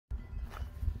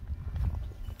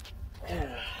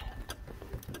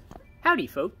Howdy,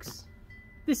 folks.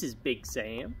 This is Big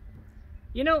Sam.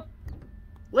 You know,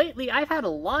 lately I've had a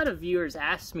lot of viewers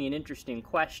ask me an interesting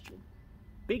question.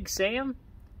 Big Sam,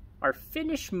 are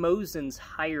Finnish Mosins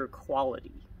higher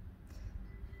quality?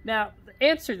 Now, the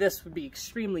answer to this would be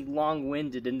extremely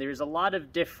long-winded, and there's a lot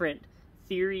of different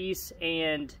theories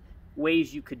and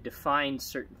ways you could define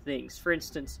certain things. For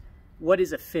instance, what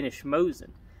is a Finnish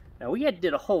Mosin? Now, we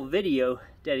did a whole video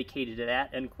dedicated to that,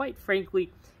 and quite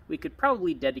frankly, we could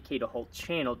probably dedicate a whole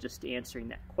channel just to answering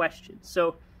that question.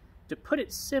 So, to put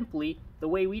it simply, the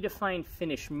way we define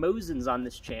Finnish Mosins on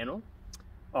this channel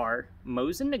are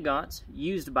Mosin Nagants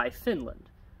used by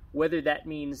Finland, whether that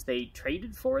means they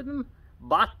traded for them,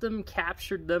 bought them,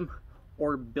 captured them,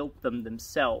 or built them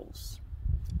themselves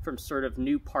from sort of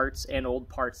new parts and old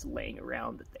parts laying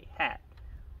around that they had.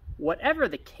 Whatever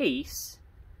the case,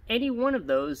 any one of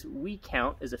those we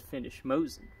count as a Finnish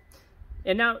Mosin.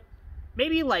 And now,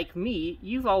 maybe like me,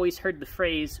 you've always heard the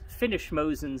phrase, Finnish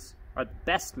Mosins are the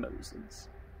best Mosins.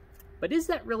 But is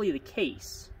that really the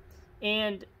case?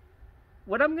 And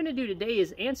what I'm going to do today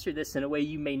is answer this in a way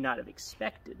you may not have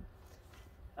expected.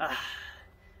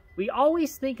 We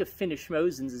always think of Finnish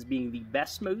Mosins as being the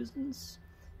best Mosins,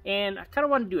 and I kind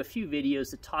of want to do a few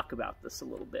videos to talk about this a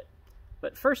little bit.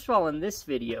 But first of all, in this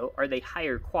video, are they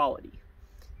higher quality?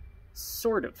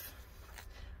 Sort of.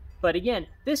 But again,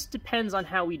 this depends on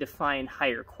how we define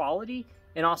higher quality,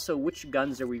 and also which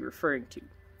guns are we referring to.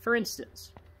 For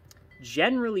instance,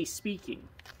 generally speaking,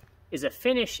 is a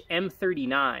Finnish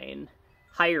M39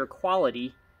 higher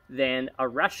quality than a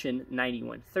Russian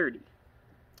 9130?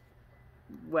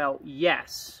 Well,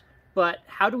 yes, but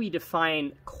how do we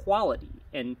define quality,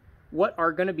 and what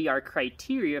are going to be our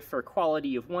criteria for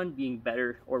quality of one being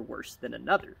better or worse than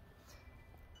another?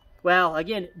 Well,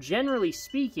 again, generally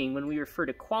speaking, when we refer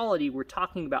to quality, we're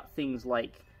talking about things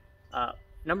like,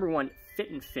 number one, fit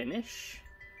and finish.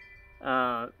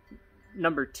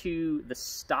 Number two, the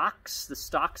stocks. The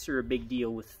stocks are a big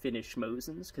deal with Finnish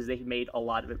Mosins because they've made a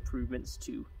lot of improvements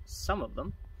to some of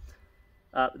them.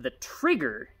 The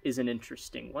trigger is an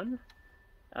interesting one.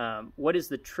 What is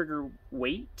the trigger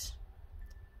weight?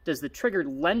 Does the trigger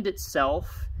lend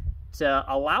itself to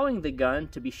allowing the gun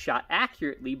to be shot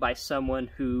accurately by someone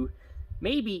who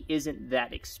maybe isn't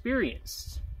that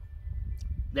experienced?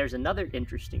 There's another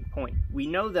interesting point. We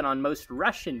know that on most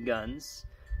Russian guns,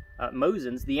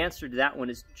 Mosins, the answer to that one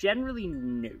is generally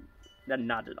no,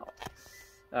 not at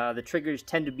all. The triggers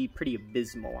tend to be pretty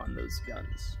abysmal on those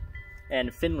guns,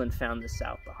 and Finland found this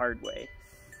out the hard way.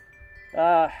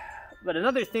 But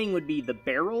another thing would be the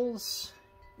barrels,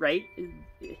 right?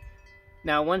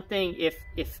 Now, one thing, if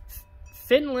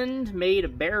Finland made a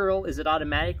barrel, is it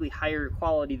automatically higher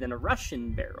quality than a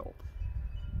Russian barrel?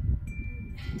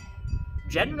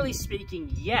 Generally speaking,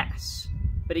 yes.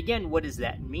 But again, what does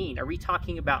that mean? Are we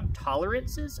talking about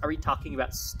tolerances? Are we talking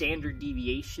about standard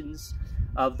deviations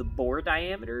of the bore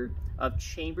diameter, of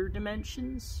chamber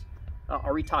dimensions?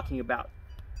 Are we talking about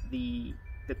the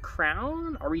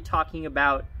crown? Are we talking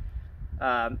about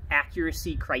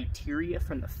accuracy criteria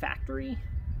from the factory?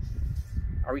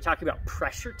 Are we talking about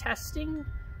pressure testing?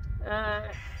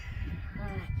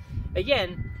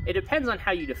 Again, it depends on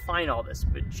how you define all this,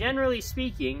 but generally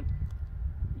speaking,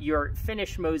 your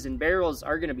Finnish Mosin barrels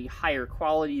are going to be higher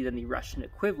quality than the Russian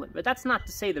equivalent. But that's not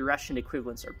to say the Russian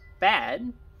equivalents are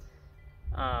bad.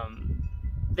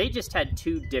 They just had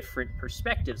two different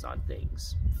perspectives on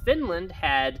things. Finland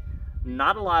had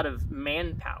not a lot of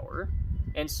manpower,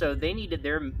 and so they needed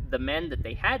the men that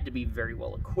they had to be very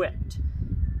well equipped.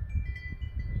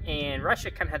 And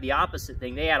Russia kind of had the opposite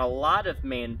thing. They had a lot of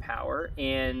manpower,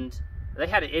 and they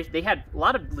had a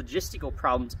lot of logistical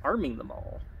problems arming them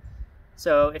all.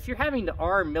 So if you're having to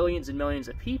arm millions and millions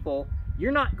of people,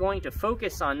 you're not going to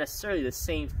focus on necessarily the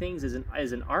same things as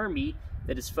an army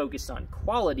that is focused on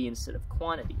quality instead of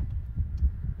quantity.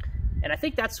 And I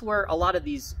think that's where a lot of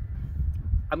these,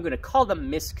 I'm going to call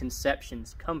them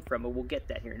misconceptions, come from, and we'll get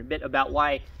that here in a bit, about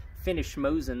why Finnish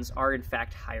Mosins are in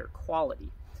fact higher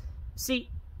quality. See,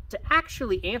 to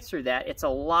actually answer that, it's a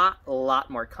lot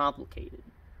more complicated.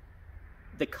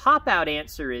 The cop-out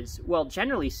answer is, well,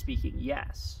 generally speaking,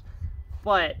 yes.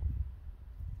 But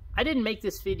I didn't make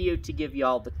this video to give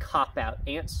y'all the cop-out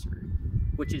answer,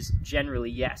 which is generally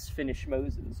yes, Finnish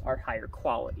Mosins are higher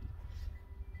quality.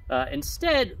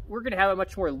 Instead, we're going to have a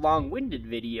much more long-winded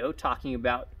video talking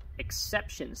about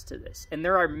exceptions to this, and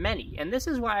there are many. And this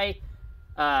is why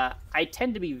I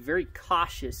tend to be very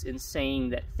cautious in saying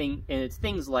that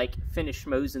things like Finnish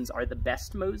Mosins are the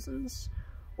best Mosins,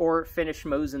 or Finnish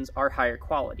Mosins are higher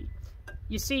quality.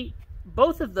 You see,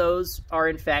 both of those are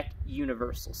in fact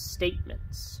universal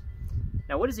statements.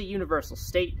 Now, what is a universal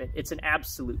statement? It's an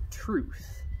absolute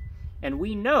truth. And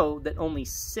we know that only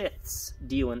Siths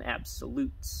deal in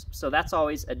absolutes. So that's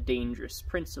always a dangerous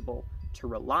principle to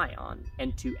rely on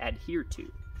and to adhere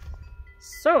to.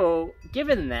 So,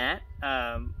 given that,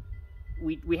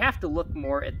 we have to look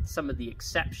more at some of the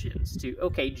exceptions to,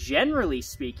 okay, generally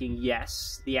speaking,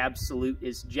 yes, the absolute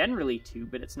is generally true,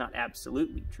 but it's not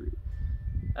absolutely true.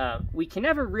 We can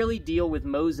never really deal with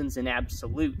Mosins in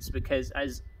absolutes because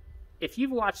if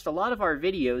you've watched a lot of our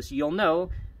videos, you'll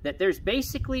know that there's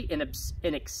basically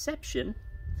an exception,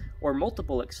 or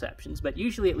multiple exceptions, but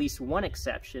usually at least one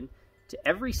exception, to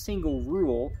every single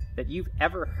rule that you've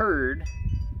ever heard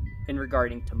in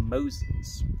regarding to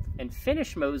Mosins. And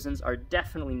Finnish Mosins are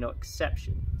definitely no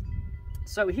exception.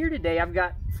 So here today I've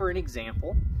got, for an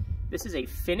example, this is a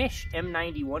Finnish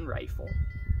M91 rifle.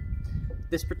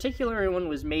 This particular one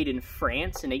was made in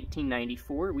France in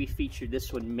 1894. We featured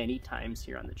this one many times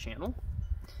here on the channel.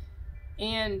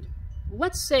 And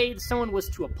let's say someone was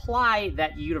to apply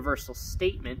that universal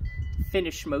statement,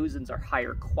 Finnish Mosins are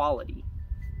higher quality,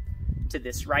 to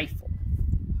this rifle.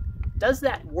 Does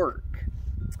that work?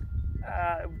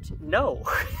 No.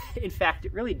 In fact,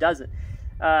 it really doesn't.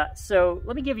 So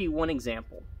let me give you one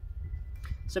example.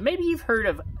 So maybe you've heard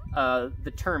of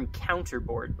the term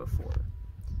counterboard before.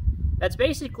 That's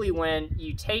basically when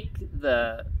you take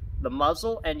the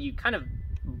muzzle and you kind of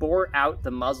bore out the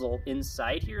muzzle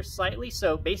inside here slightly.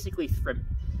 So basically from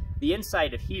the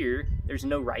inside of here, there's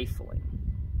no rifling.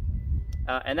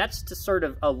 And that's just sort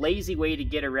of a lazy way to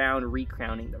get around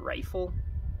recrowning the rifle.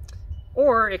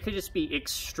 Or it could just be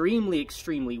extremely,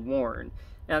 extremely worn.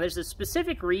 Now, there's a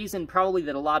specific reason probably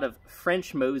that a lot of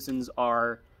French Mosins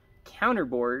are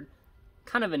counterboard.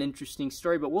 Kind of an interesting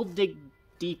story, but we'll dig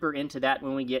deeper into that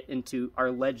when we get into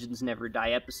our Legends Never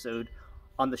Die episode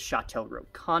on the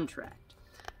Châtellerault contract.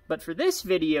 But for this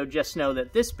video, just know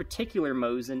that this particular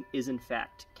Mosin is in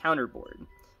fact counterboard.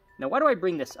 Now, why do I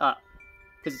bring this up?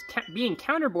 Because being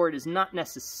counterboard is not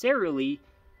necessarily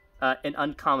an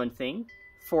uncommon thing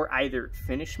for either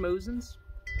Finnish Mosins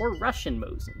or Russian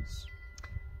Mosins.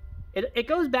 It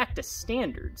goes back to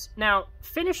standards. Now,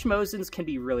 Finnish Mosins can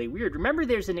be really weird. Remember,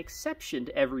 there's an exception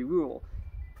to every rule.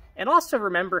 And also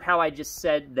remember how I just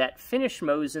said that Finnish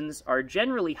Mosins are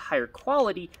generally higher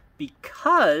quality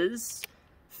because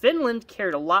Finland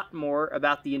cared a lot more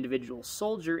about the individual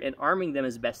soldier and arming them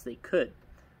as best they could.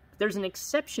 But there's an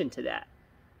exception to that.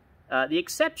 The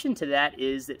exception to that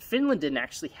is that Finland didn't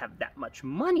actually have that much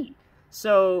money.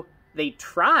 So they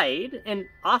tried, and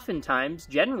oftentimes,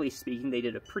 generally speaking, they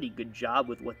did a pretty good job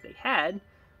with what they had,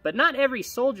 but not every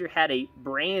soldier had a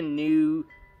brand new,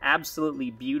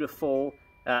 absolutely beautiful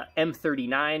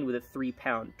M39 with a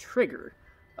 3-pound trigger.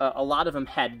 A lot of them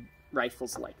had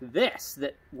rifles like this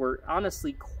that were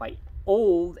honestly quite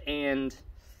old and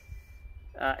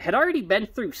had already been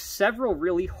through several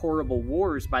really horrible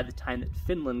wars by the time that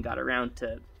Finland got around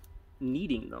to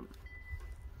needing them.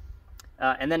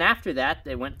 And then after that,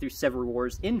 they went through several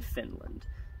wars in Finland.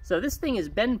 So this thing has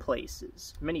been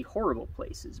places, many horrible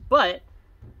places. But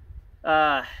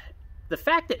the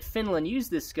fact that Finland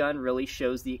used this gun really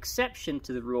shows the exception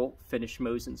to the rule, Finnish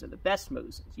Mosins are the best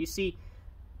Mosins. You see,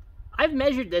 I've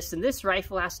measured this, and this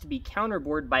rifle has to be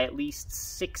counterbored by at least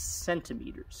 6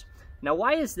 centimeters. Now,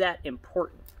 why is that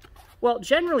important? Well,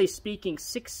 generally speaking,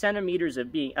 6 centimeters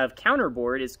of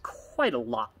counterboard is quite a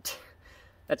lot.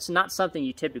 That's not something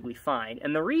you typically find.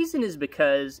 And the reason is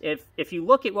because if you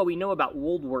look at what we know about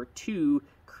World War II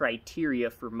criteria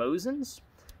for Mosins,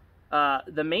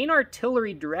 the main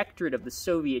artillery directorate of the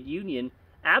Soviet Union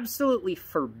absolutely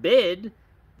forbid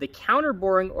the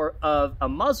counterboring of a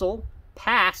muzzle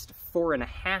past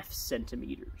 4.5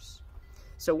 centimeters.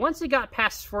 So once it got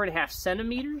past 4.5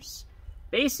 centimeters,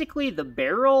 basically the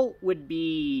barrel would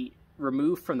be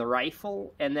removed from the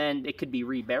rifle, and then it could be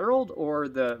rebarreled, or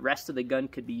the rest of the gun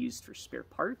could be used for spare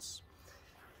parts.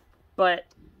 But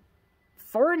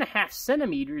 4.5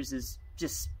 centimeters is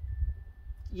just,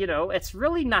 you know, it's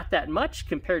really not that much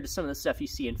compared to some of the stuff you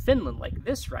see in Finland, like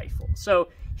this rifle. So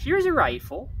here's a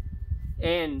rifle,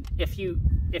 and if you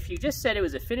just said it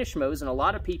was a Finnish Mosin, a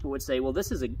lot of people would say, well,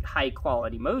 this is a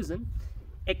high-quality Mosin,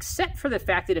 except for the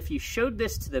fact that if you showed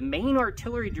this to the main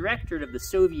artillery directorate of the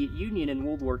Soviet Union in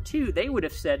World War II, they would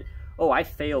have said, oh, I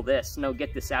fail this. No,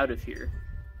 get this out of here.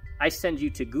 I send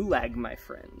you to Gulag, my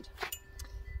friend.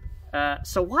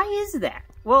 So why is that?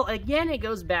 Well, again, it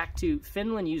goes back to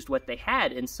Finland used what they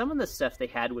had, and some of the stuff they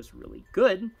had was really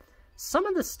good. Some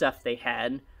of the stuff they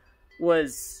had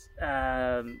was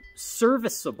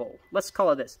serviceable. Let's call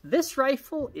it this. This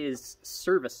rifle is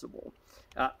serviceable.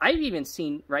 I've even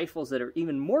seen rifles that are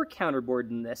even more counterboard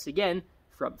than this. Again,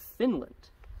 from Finland.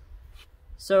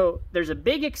 So there's a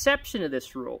big exception to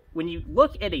this rule. When you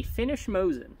look at a Finnish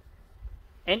Mosin,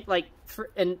 and like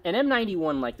for an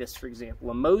M91 like this, for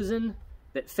example, a Mosin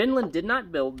that Finland did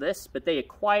not build this, but they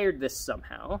acquired this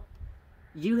somehow,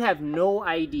 you have no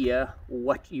idea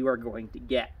what you are going to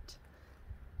get.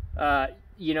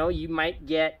 You know, you might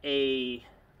get a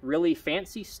really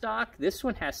fancy stock. This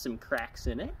one has some cracks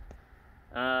in it.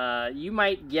 You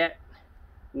might get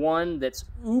one that's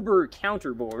uber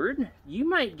counterboard. You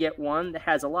might get one that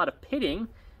has a lot of pitting.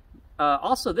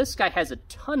 Also, this guy has a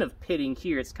ton of pitting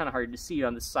here. It's kind of hard to see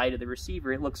on the side of the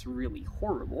receiver. It looks really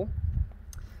horrible.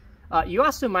 You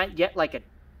also might get like a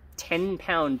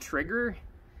 10-pound trigger.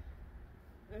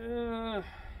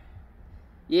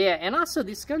 Yeah, and also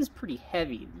this gun's pretty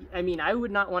heavy. I mean, I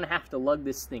would not want to have to lug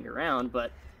this thing around,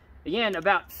 but again,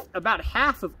 about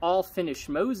half of all Finnish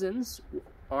Mosins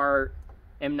are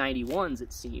M91s,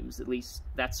 it seems. At least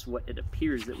that's what it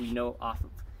appears that we know off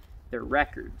of their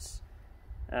records.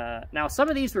 Now, some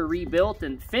of these were rebuilt,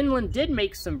 and Finland did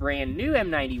make some brand new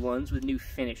M91s with new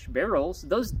Finnish barrels.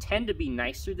 Those tend to be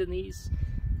nicer than these.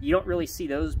 You don't really see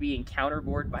those being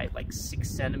counterbored by like 6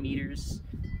 centimeters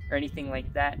or anything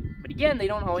like that. But again, they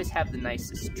don't always have the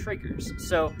nicest triggers.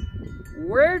 So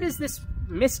where does this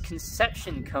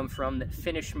misconception come from that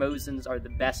Finnish Mosins are the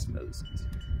best Mosins?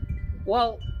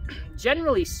 Well,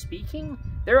 generally speaking,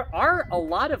 there are a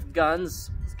lot of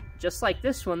guns just like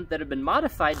this one that have been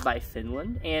modified by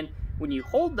Finland, and when you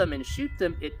hold them and shoot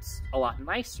them, it's a lot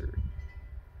nicer.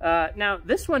 Now,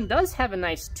 this one does have a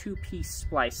nice 2-piece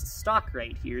spliced stock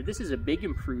right here. This is a big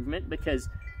improvement because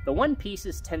the one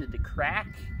pieces tended to crack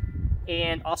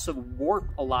and also warp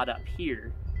a lot up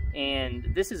here,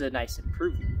 and this is a nice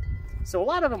improvement. So a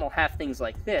lot of them will have things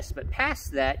like this, but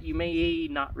past that, you may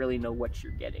not really know what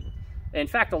you're getting. In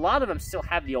fact, a lot of them still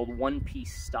have the old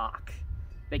one-piece stock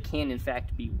that can, in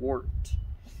fact, be warped.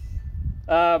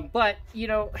 But, you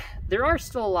know, there are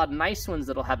still a lot of nice ones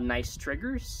that'll have nice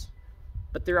triggers,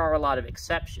 but there are a lot of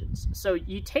exceptions. So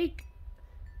you take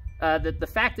the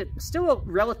fact that still a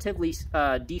relatively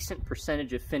decent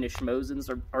percentage of Finnish Mosins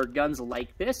are guns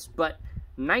like this, but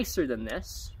nicer than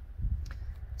this.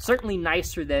 Certainly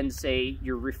nicer than, say,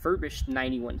 your refurbished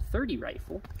 9130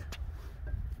 rifle.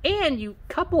 And you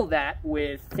couple that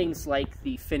with things like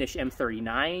the Finnish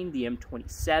M39, the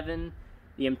M27,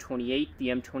 the M28, the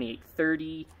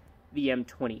M2830, the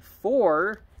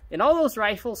M24, and all those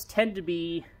rifles tend to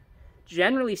be,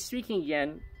 generally speaking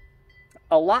again,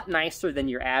 a lot nicer than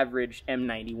your average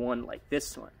M91 like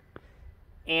this one.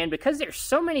 And because there's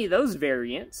so many of those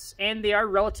variants, and they are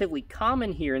relatively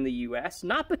common here in the US,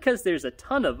 not because there's a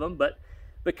ton of them, but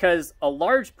because a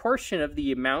large portion of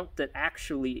the amount that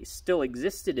actually still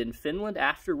existed in Finland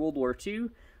after World War II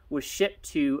was shipped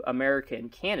to America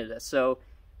and Canada. So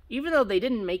even though they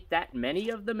didn't make that many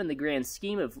of them in the grand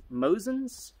scheme of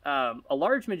Mosins, a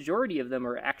large majority of them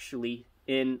are actually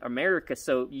in America,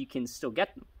 so you can still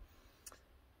get them.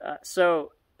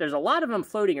 So there's a lot of them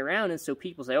floating around, and so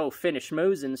people say, oh, Finnish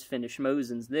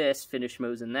Mosins this, Finnish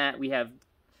Mosin that.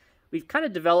 We've kind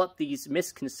of developed these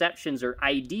misconceptions or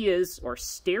ideas or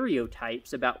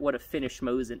stereotypes about what a Finnish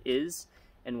Mosin is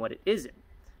and what it isn't.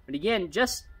 But again,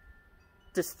 just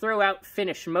to throw out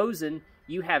Finnish Mosin,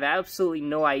 you have absolutely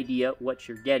no idea what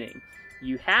you're getting.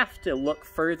 You have to look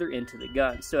further into the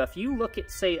gun. So if you look at,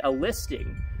 say, a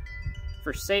listing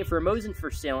for a Mosin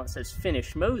for sale and it says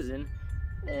Finnish Mosin,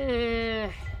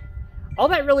 all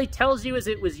that really tells you is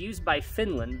it was used by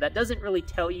Finland. That doesn't really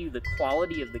tell you the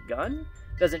quality of the gun.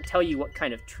 Doesn't tell you what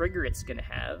kind of trigger it's going to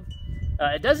have.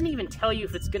 It doesn't even tell you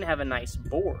if it's going to have a nice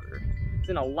bore.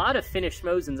 Then a lot of Finnish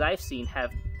Mosins I've seen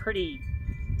have pretty,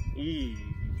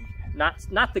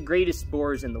 not the greatest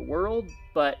bores in the world,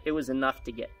 but it was enough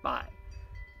to get by.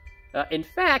 In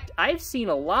fact, I've seen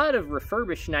a lot of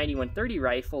refurbished 9130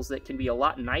 rifles that can be a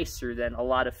lot nicer than a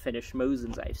lot of Finnish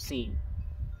Mosins I've seen.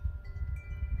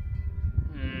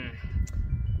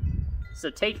 So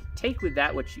take with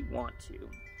that what you want to.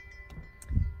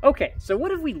 Okay, so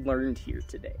what have we learned here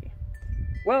today?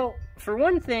 Well, for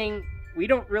one thing, we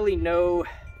don't really know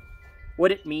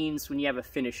what it means when you have a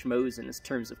Finnish Mosin in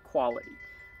terms of quality.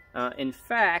 In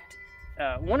fact,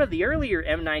 one of the earlier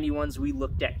M91s we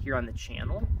looked at here on the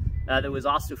channel, that was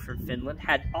also from Finland,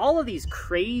 had all of these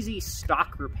crazy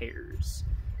stock repairs.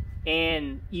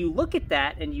 And you look at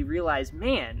that and you realize,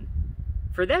 man,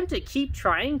 for them to keep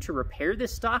trying to repair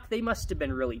this stock, they must have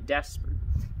been really desperate.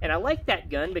 And I like that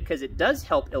gun because it does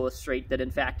help illustrate that,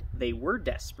 in fact, they were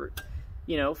desperate.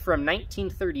 You know, from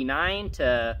 1939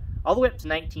 to all the way up to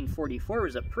 1944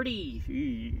 was a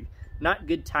pretty not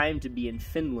good time to be in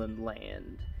Finland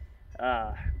land.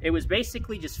 It was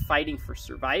basically just fighting for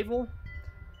survival,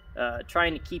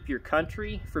 trying to keep your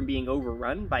country from being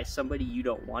overrun by somebody you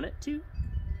don't want it to.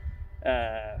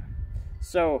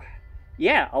 So,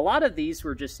 yeah, a lot of these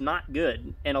were just not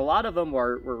good, and a lot of them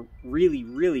were really,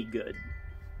 really good.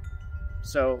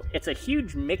 So, it's a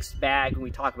huge mixed bag when we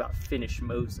talk about Finnish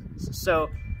Mosins. So,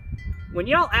 when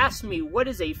y'all ask me, what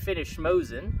is a Finnish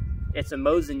Mosin? It's a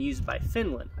Mosin used by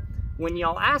Finland. When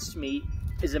y'all ask me,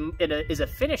 is a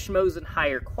Finnish Mosin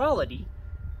higher quality?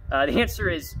 The answer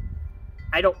is,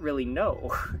 I don't really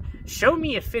know. Show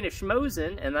me a Finnish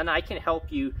Mosin, and then I can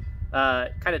help you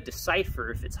kind of decipher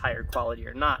if it's higher quality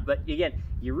or not. But again,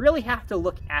 you really have to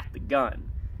look at the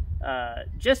gun.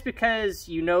 Just because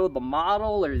you know the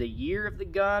model or the year of the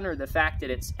gun or the fact that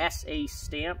it's SA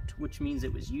stamped, which means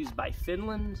it was used by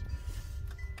Finland,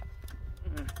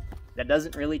 that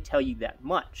doesn't really tell you that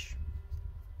much.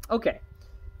 Okay.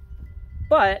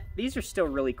 But these are still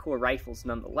really cool rifles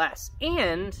nonetheless.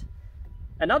 And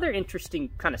another interesting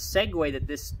kind of segue that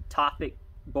this topic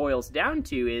boils down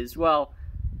to is, well,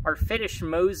 are Finnish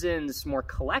Mosins more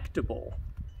collectible?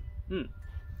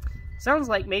 Sounds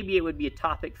like maybe it would be a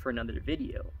topic for another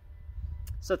video.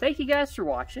 So thank you guys for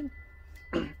watching.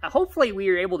 Hopefully we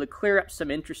were able to clear up some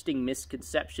interesting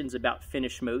misconceptions about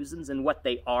Finnish Mosins and what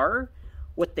they are,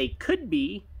 what they could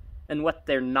be, and what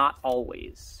they're not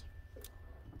always.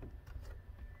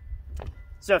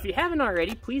 So if you haven't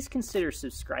already, please consider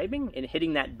subscribing and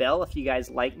hitting that bell if you guys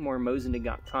like more Mosin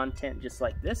Nagant content just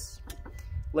like this.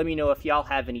 Let me know if y'all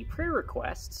have any prayer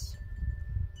requests,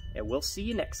 and we'll see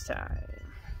you next time.